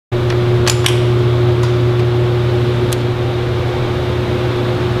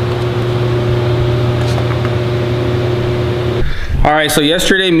right, so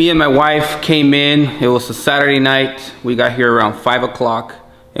yesterday me and my wife came in. It was a Saturday night. We got here around 5 o'clock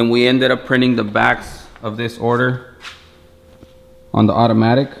and we ended up printing the backs of this order on the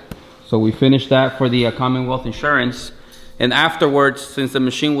automatic. So we finished that for the Commonwealth Insurance. And afterwards, since the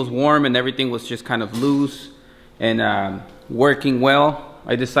machine was warm and everything was just kind of loose and working well,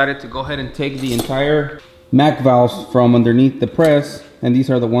 I decided to go ahead and take the entire Mac valves from underneath the press, and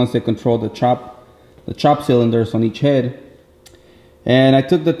these are the ones that control the chop cylinders on each head. And I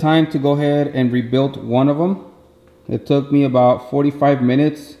took the time to go ahead and rebuild one of them. It took me about 45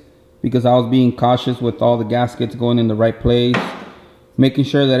 minutes because I was being cautious with all the gaskets going in the right place, making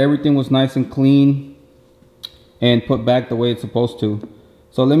sure that everything was nice and clean and put back the way it's supposed to.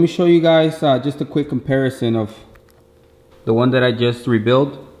 So let me show you guys just a quick comparison of the one that I just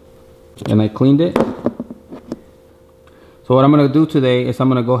rebuilt and I cleaned it. So what I'm gonna do today is I'm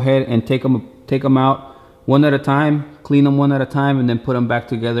gonna go ahead and take them out one at a time, clean them one at a time, and then put them back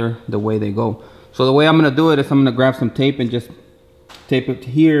together the way they go. So the way I'm gonna do it is I'm gonna grab some tape and just tape it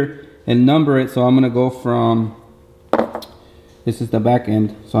here and number it. So I'm gonna go from, this is the back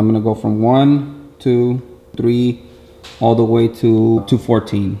end, so I'm gonna go from 1, 2, 3, all the way to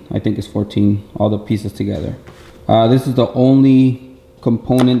 14. I think it's 14, all the pieces together. This is the only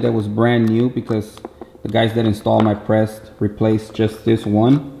component that was brand new because the guys that installed my press replaced just this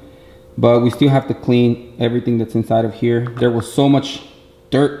one. But we still have to clean everything that's inside of here. There was so much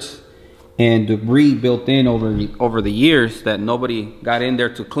dirt and debris built in over the years that nobody got in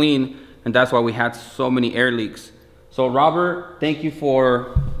there to clean, and that's why we had so many air leaks. So Robert, thank you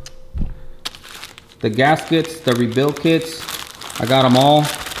for the gaskets, the rebuild kits. I got them all.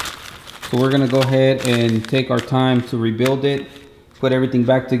 So we're gonna go ahead and take our time to rebuild it, put everything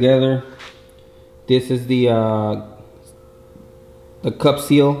back together. This is the cup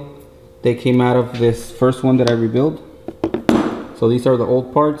seal that came out of this first one that I rebuilt. So these are the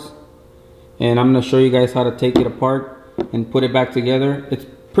old parts, and I'm gonna show you guys how to take it apart and put it back together. It's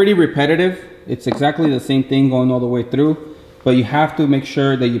pretty repetitive. It's exactly the same thing going all the way through, but you have to make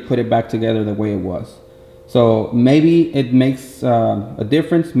sure that you put it back together the way it was. So maybe it makes a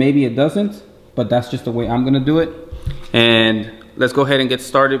difference, maybe it doesn't, but that's just the way I'm gonna do it. And let's go ahead and get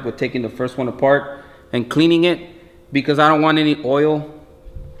started with taking the first one apart and cleaning it, because I don't want any oil,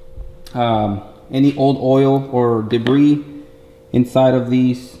 any old oil or debris inside of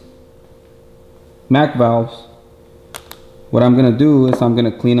these Mac valves. What I'm gonna do is I'm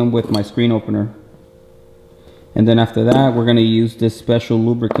gonna clean them with my screen opener. And then after that, we're gonna use this special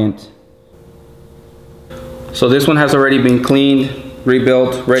lubricant. So this one has already been cleaned,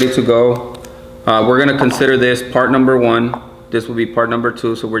 rebuilt, ready to go. We're gonna consider this part number 1. This will be part number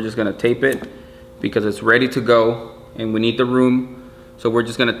 2, so we're just gonna tape it because it's ready to go and we need the room. So we're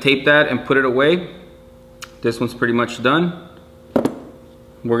just gonna tape that and put it away. This one's pretty much done.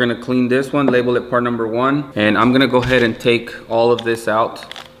 We're gonna clean this one, label it part number 1, and I'm gonna go ahead and take all of this out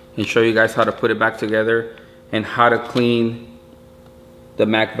and show you guys how to put it back together and how to clean the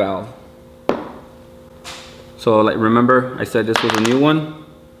Mac valve. So like, remember I said this was a new one,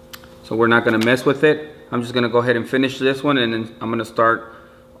 so we're not gonna mess with it. I'm just gonna go ahead and finish this one, and then I'm gonna start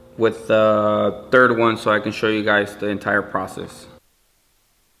with the third one so I can show you guys the entire process.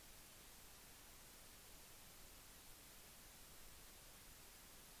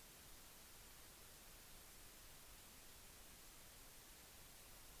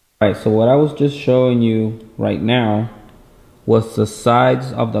 Alright, so what I was just showing you right now was the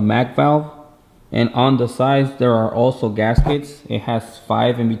sides of the Mac valve. And on the sides there are also gaskets. It has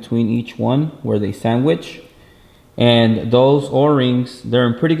 5 in between each one where they sandwich. And those O-rings, they're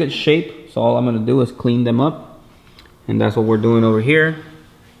in pretty good shape. So all I'm gonna do is clean them up. And that's what we're doing over here.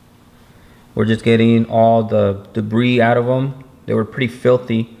 We're just getting all the debris out of them. They were pretty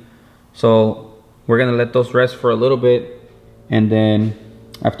filthy. So we're gonna let those rest for a little bit. And then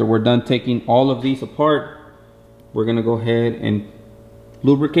after we're done taking all of these apart, we're gonna go ahead and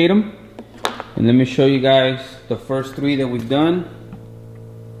lubricate them. And let me show you guys the first 3 that we've done.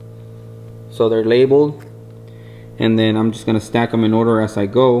 So they're labeled, and then I'm just gonna stack them in order as I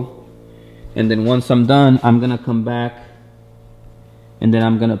go. And then once I'm done, I'm gonna come back and then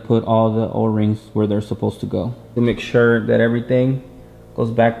I'm gonna put all the O-rings where they're supposed to go to make sure that everything goes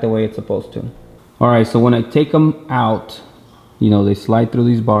back the way it's supposed to. All right, so when I take them out, you know, they slide through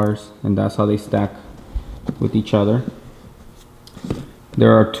these bars, and that's how they stack with each other.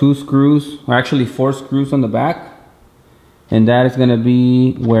 There are 2 screws, or actually 4 screws on the back, and that is gonna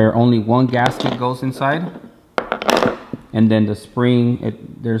be where only one gasket goes inside. And then the spring,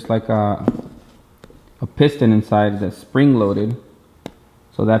 there's like a piston inside that's spring loaded.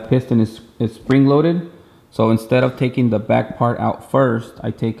 So that piston is spring loaded. So instead of taking the back part out first,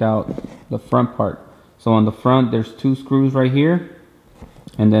 I take out the front part. So on the front, there's 2 screws right here.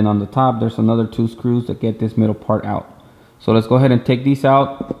 And then on the top, there's another 2 screws that get this middle part out. So let's go ahead and take these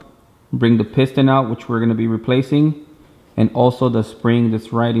out. Bring the piston out, which we're going to be replacing. And also the spring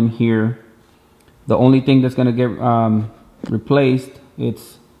that's right in here. The only thing that's going to get replaced,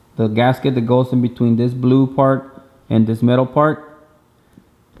 it's the gasket that goes in between this blue part and this metal part.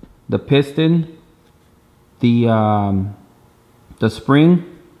 The piston. The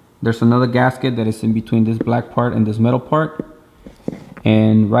spring. There's another gasket that is in between this black part and this metal part.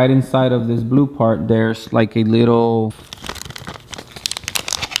 And right inside of this blue part, there's like a little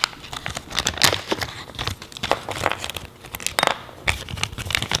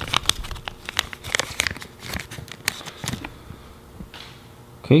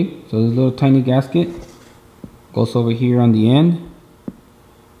okay, so this little tiny gasket goes over here on the end.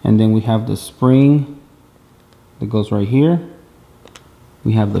 And then we have the spring that goes right here.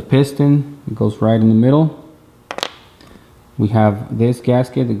 We have the piston that goes right in the middle. We have this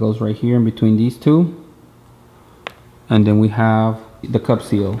gasket that goes right here in between these two. And then we have the cup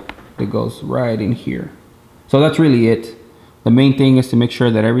seal that goes right in here. So that's really it. The main thing is to make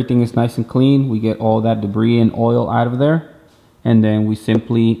sure that everything is nice and clean. We get all that debris and oil out of there. And then we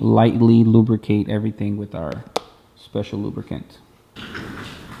simply lightly lubricate everything with our special lubricant.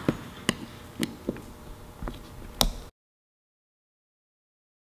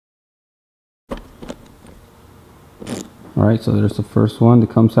 Alright, so there's the first one that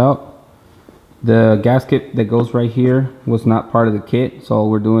comes out. The gasket that goes right here was not part of the kit, so all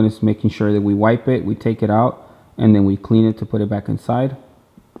we're doing is making sure that we wipe it, we take it out, and then we clean it to put it back inside.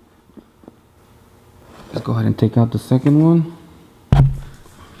 Let's go ahead and take out the second one.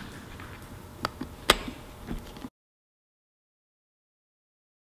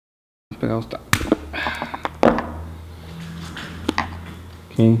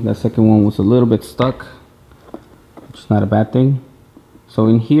 Okay, that second one was a little bit stuck. It's not a bad thing. So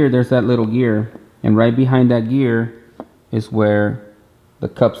in here there's that little gear, and right behind that gear is where the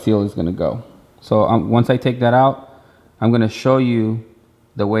cup seal is going to go. So once I take that out, I'm going to show you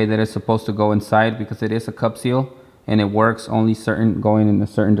the way that it's supposed to go inside, because it is a cup seal and it works only going in a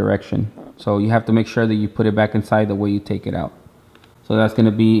certain direction. So you have to make sure that you put it back inside the way you take it out. So that's going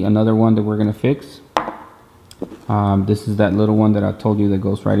to be another one that we're going to fix. This is that little one that I told you that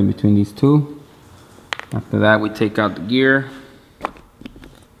goes right in between these two. After that, we take out the gear,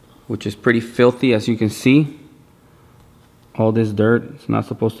 which is pretty filthy, as you can see. All this dirt, it's not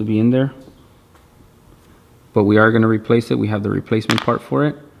supposed to be in there. But we are going to replace it. We have the replacement part for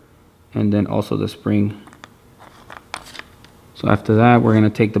it. And then also the spring. So after that, we're going to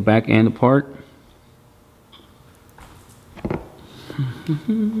take the back end apart.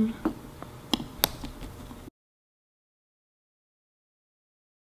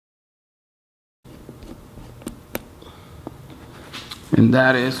 And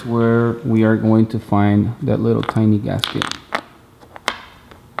that is where we are going to find that little tiny gasket.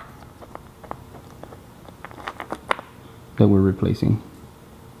 That we're replacing.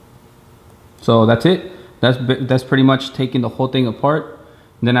 So that's it. That's pretty much taking the whole thing apart.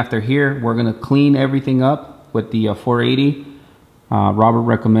 And then after here, we're gonna clean everything up with the 480. Robert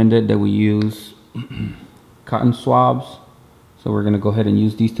recommended that we use cotton swabs. So we're gonna go ahead and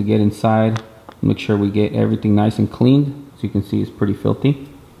use these to get inside. Make sure we get everything nice and cleaned. As you can see, it's pretty filthy.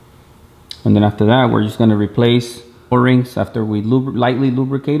 And then after that, we're just gonna replace O-rings after we lightly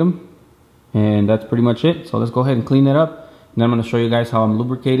lubricate them. And that's pretty much it. So let's go ahead and clean it up. And then I'm gonna show you guys how I'm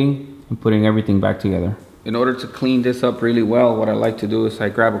lubricating and putting everything back together. In order to clean this up really well, what I like to do is I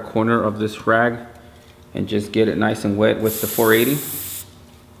grab a corner of this rag and just get it nice and wet with the 480.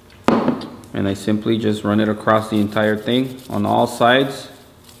 And I simply just run it across the entire thing on all sides.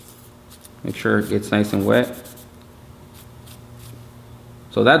 Make sure it gets nice and wet.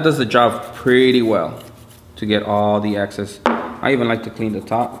 So that does the job pretty well to get all the excess. I even like to clean the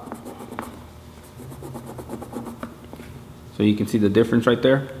top. So you can see the difference right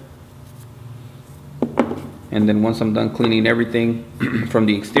there. And then once I'm done cleaning everything from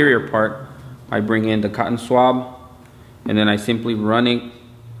the exterior part, I bring in the cotton swab, and then I simply run it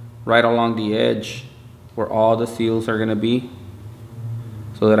right along the edge where all the seals are gonna be,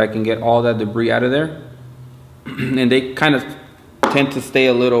 so that I can get all that debris out of there. And they kind of tend to stay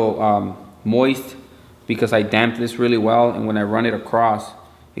a little moist because I damp this really well, and when I run it across,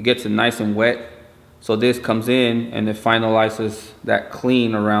 it gets it nice and wet. So this comes in and it finalizes that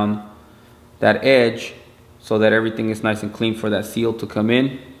clean around that edge so that everything is nice and clean for that seal to come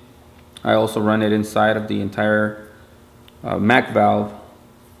in. I also run it inside of the entire MAC valve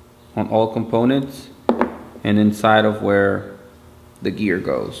on all components. and inside of where the gear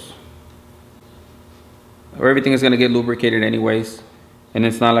goes. Or everything is going to get lubricated anyways, and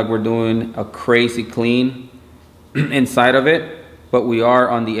it's not like we're doing a crazy clean inside of it, but we are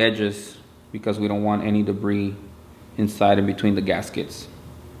on the edges because we don't want any debris inside and between the gaskets.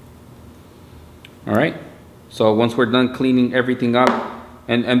 All right, so once we're done cleaning everything up,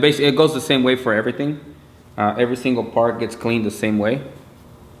 and basically it goes the same way for everything. Every single part gets cleaned the same way.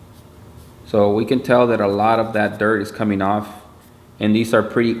 So we can tell that a lot of that dirt is coming off, and these are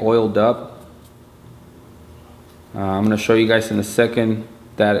pretty oiled up. I'm going to show you guys in a second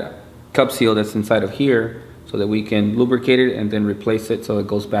that cup seal that's inside of here so that we can lubricate it and then replace it so it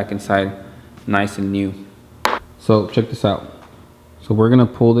goes back inside nice and new. So check this out. So we're going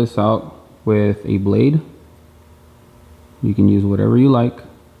to pull this out with a blade. You can use whatever you like.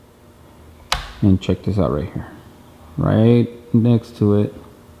 And check this out right here. Right next to it,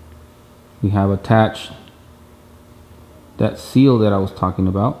 we have attached that seal that I was talking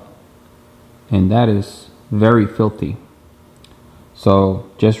about. And that is very filthy. So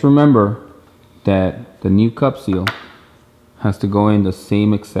just remember that the new cup seal has to go in the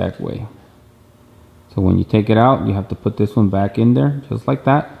same exact way. So when you take it out, you have to put this one back in there just like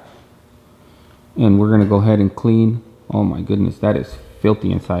that. And we're going to go ahead and clean. Oh my goodness, that is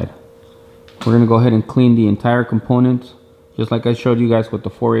filthy inside. We're going to go ahead and clean the entire component just like I showed you guys with the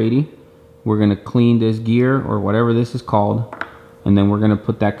 480. We're going to clean this gear or whatever this is called. And then we're going to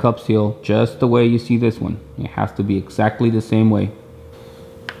put that cup seal just the way you see this one. It has to be exactly the same way.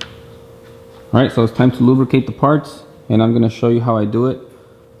 Alright, so it's time to lubricate the parts. And I'm going to show you how I do it.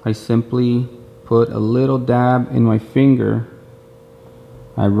 I simply put a little dab in my finger.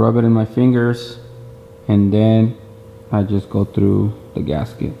 I rub it in my fingers. And then I just go through the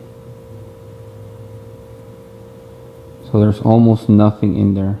gasket. So there's almost nothing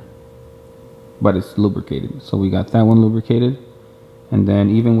in there. But it's lubricated. So we got that one lubricated. And then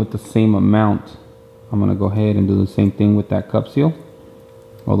even with the same amount, I'm going to go ahead and do the same thing with that cup seal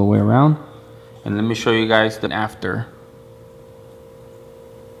all the way around. And let me show you guys the after.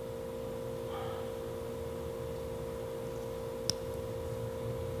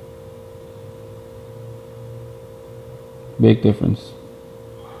 Big difference.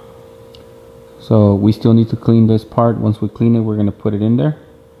 So we still need to clean this part. Once we clean it, we're going to put it in there,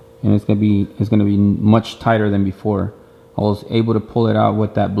 and it's going to be much tighter than before. I was able to pull it out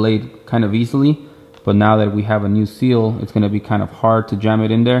with that blade kind of easily, but now that we have a new seal, it's going to be kind of hard to jam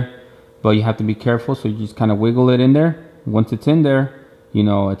it in there. But you have to be careful, so you just kind of wiggle it in there. Once it's in there, you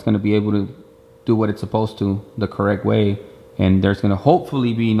know, it's going to be able to do what it's supposed to the correct way, and there's going to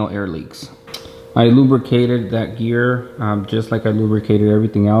hopefully be no air leaks. I lubricated that gear just like I lubricated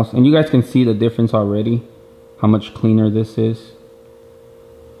everything else, and you guys can see the difference already, how much cleaner this is.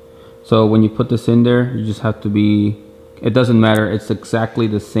 So when you put this in there, you just have to be, it doesn't matter, it's exactly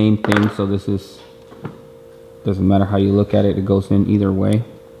the same thing. So this is, doesn't matter how you look at it, it goes in either way.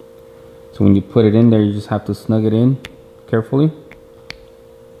 So when you put it in there, you just have to snug it in carefully.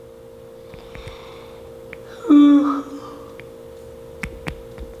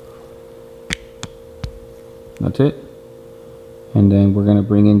 That's it. And then we're going to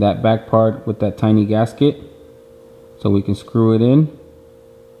bring in that back part with that tiny gasket so we can screw it in.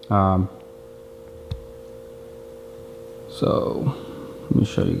 So let me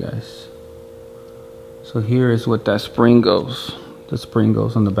show you guys. So here is what that spring goes. The spring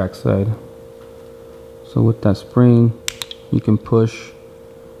goes on the back side. So with that spring, you can push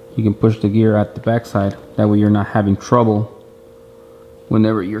the gear at the back side. That way you're not having trouble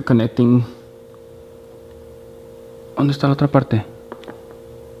whenever you're connecting. ¿Dónde está la otra parte?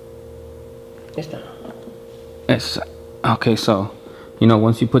 Esta. Esa. Okay, so you know,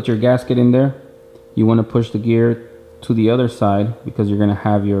 once you put your gasket in there, you want to push the gear to the other side because you're going to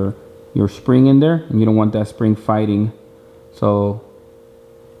have your spring in there, and you don't want that spring fighting. So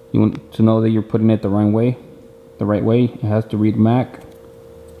you want to know that you're putting it the right way. It has to read MAC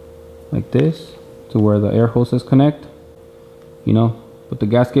like this to where the air hoses connect. You know, put the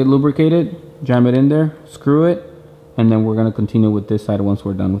gasket lubricated, jam it in there, screw it, and then we're going to continue with this side once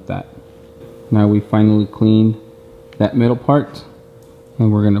we're done with that. Now we finally cleaned that middle part,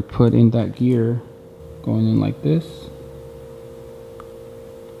 and we're going to put in that gear going in like this.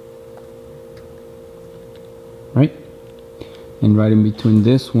 Right? And right in between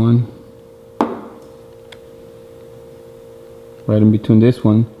this one,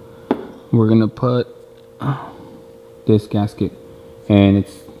 we're going to put this gasket. And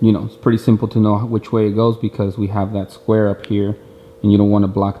it's, you know, it's pretty simple to know which way it goes because we have that square up here, and you don't want to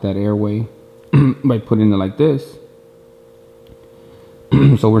block that airway by putting it like this.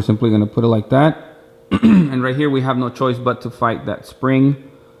 So we're simply going to put it like that, And right here we have no choice but to fight that spring.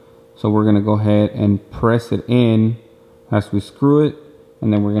 So we're gonna go ahead and press it in as we screw it,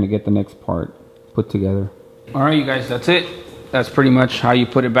 and then we're gonna get the next part put together. All right, you guys, that's it. That's pretty much how you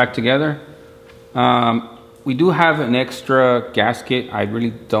put it back together. We do have an extra gasket. I really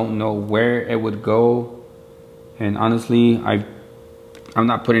don't know where it would go, and honestly, I'm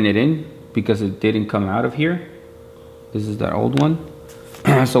not putting it in because it didn't come out of here. This is that old one.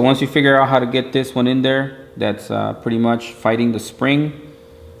 So once you figure out how to get this one in there, that's pretty much fighting the spring.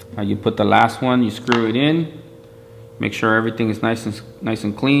 You put the last one, you screw it in, make sure everything is nice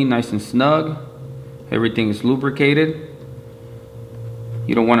and clean, nice and snug. Everything is lubricated.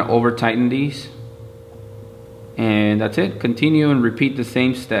 You don't want to over tighten these. And that's it. Continue and repeat the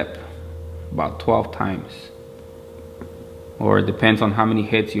same step about 12 times. Or it depends on how many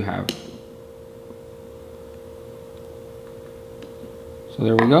hits you have. So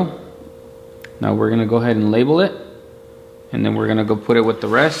there we go. Now we're gonna go ahead and label it, and then we're gonna go put it with the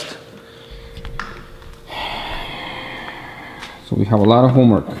rest. So we have a lot of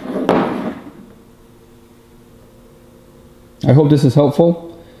homework. I hope this is helpful.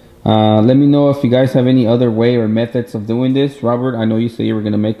 Let me know if you guys have any other way or methods of doing this. Robert, I know you said you were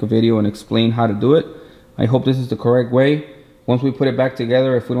gonna make a video and explain how to do it. I hope this is the correct way. Once we put it back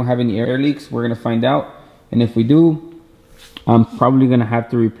together, if we don't have any air leaks, we're gonna find out. And if we do, I'm probably gonna have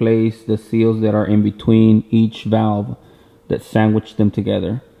to replace the seals that are in between each valve that sandwich them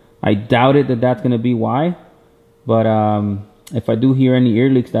together. I doubt it that that's gonna be why, but if I do hear any air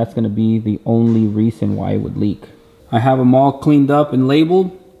leaks, that's gonna be the only reason why it would leak. I have them all cleaned up and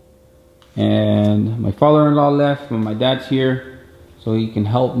labeled, and my father-in-law left, but my dad's here, so he can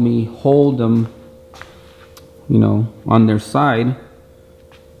help me hold them, you know, on their side.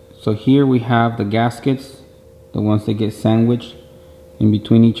 So here we have the gaskets, the ones that get sandwiched in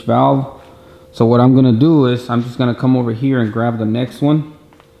between each valve. So what I'm gonna do is I'm just gonna come over here and grab the next one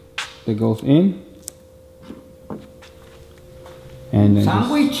that goes in, and then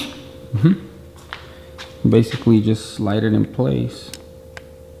sandwich. Basically just slide it in place.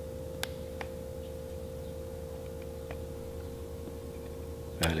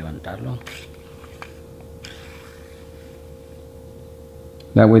 Voy a levantarlo.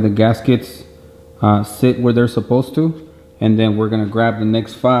 That way the gaskets sit where they're supposed to, and then we're gonna grab the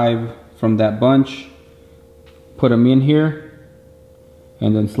next 5 from that bunch, put them in here,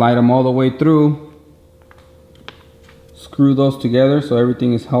 and then slide them all the way through, screw those together so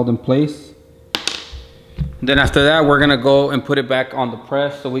everything is held in place. Then after that, we're gonna go and put it back on the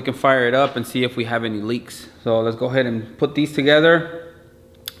press so we can fire it up and see if we have any leaks. So let's go ahead and put these together,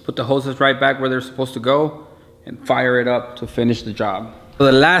 put the hoses right back where they're supposed to go, and fire it up to finish the job. So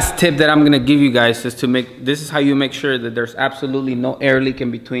the last tip that I'm gonna give you guys is this is how you make sure that there's absolutely no air leak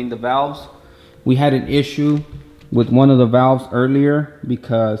in between the valves. We had an issue with one of the valves earlier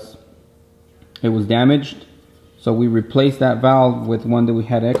because it was damaged. So we replaced that valve with one that we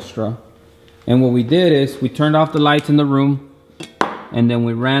had extra. And what we did is we turned off the lights in the room, and then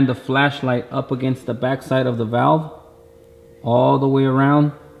we ran the flashlight up against the back side of the valve all the way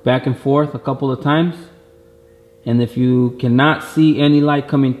around, back and forth a couple of times. And if you cannot see any light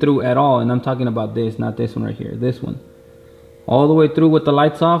coming through at all, and I'm talking about this, not this one right here, this one, all the way through with the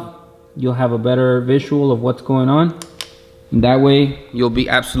lights off, you'll have a better visual of what's going on. And that way you'll be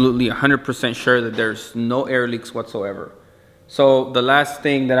absolutely 100% sure that there's no air leaks whatsoever. So the last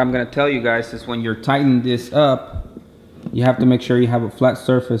thing that I'm going to tell you guys is when you're tightening this up, you have to make sure you have a flat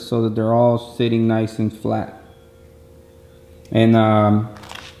surface so that they're all sitting nice and flat. And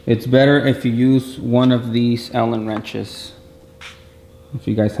it's better if you use one of these Allen wrenches, if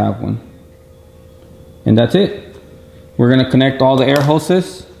you guys have one. And that's it. We're going to connect all the air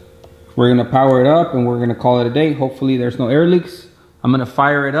hoses. We're going to power it up, and we're going to call it a day. Hopefully there's no air leaks. I'm going to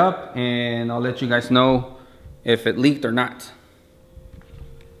fire it up, and I'll let you guys know if it leaked or not.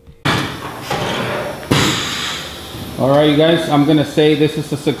 All right, you guys, I'm gonna say this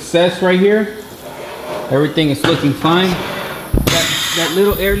is a success right here. Everything is looking fine. That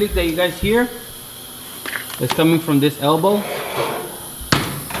little air leak that you guys hear is coming from this elbow.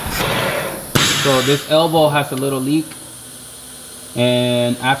 So this elbow has a little leak,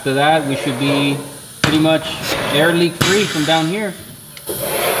 and after that we should be pretty much air leak free from down here.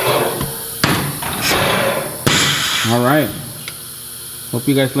 All right, hope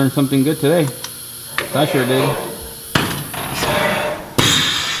you guys learned something good today. I sure did.